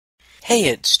Hey,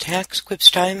 it's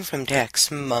TaxQuips time from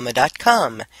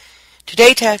TaxMama.com.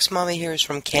 Today, TaxMama hears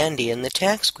from Kandi in the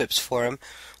TaxQuips Forum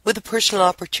with a personal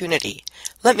opportunity.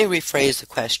 Let me rephrase the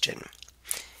question.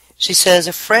 She says,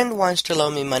 a friend wants to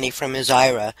loan me money from his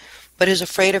IRA, but is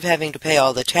afraid of having to pay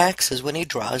all the taxes when he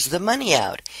draws the money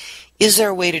out. Is there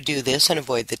a way to do this and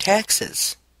avoid the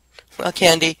taxes? Well,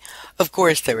 Kandi, of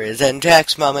course there is, and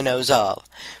TaxMama knows all.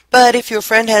 But if your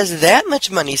friend has that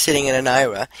much money sitting in an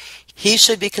IRA, he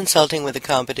should be consulting with a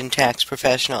competent tax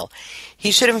professional. He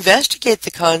should investigate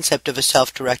the concept of a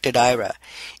self-directed IRA.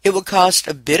 It will cost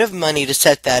a bit of money to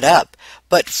set that up,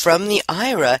 but from the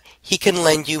IRA, he can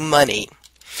lend you money.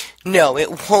 No,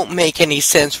 it won't make any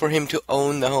sense for him to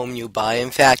own the home you buy.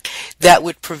 In fact, that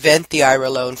would prevent the IRA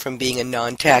loan from being a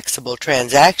non-taxable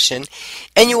transaction,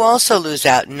 and you also lose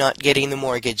out not getting the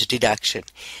mortgage deduction.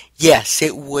 Yes,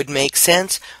 it would make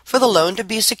sense for the loan to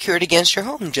be secured against your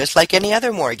home, just like any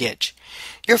other mortgage.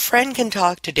 Your friend can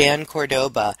talk to Dan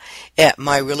Cordoba at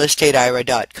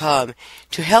myrealestateira.com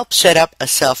to help set up a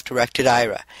self-directed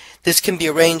IRA. This can be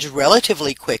arranged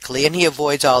relatively quickly, and he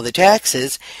avoids all the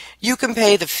taxes. You can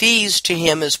pay the fees to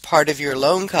him as part of your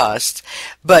loan costs,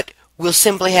 but we'll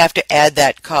simply have to add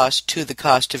that cost to the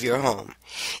cost of your home.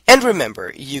 And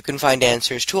remember, you can find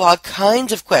answers to all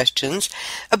kinds of questions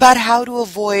about how to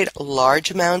avoid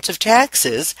large amounts of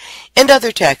taxes and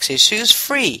other tax issues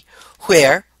free.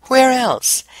 Where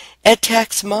else? At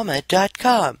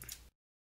TaxMama.com.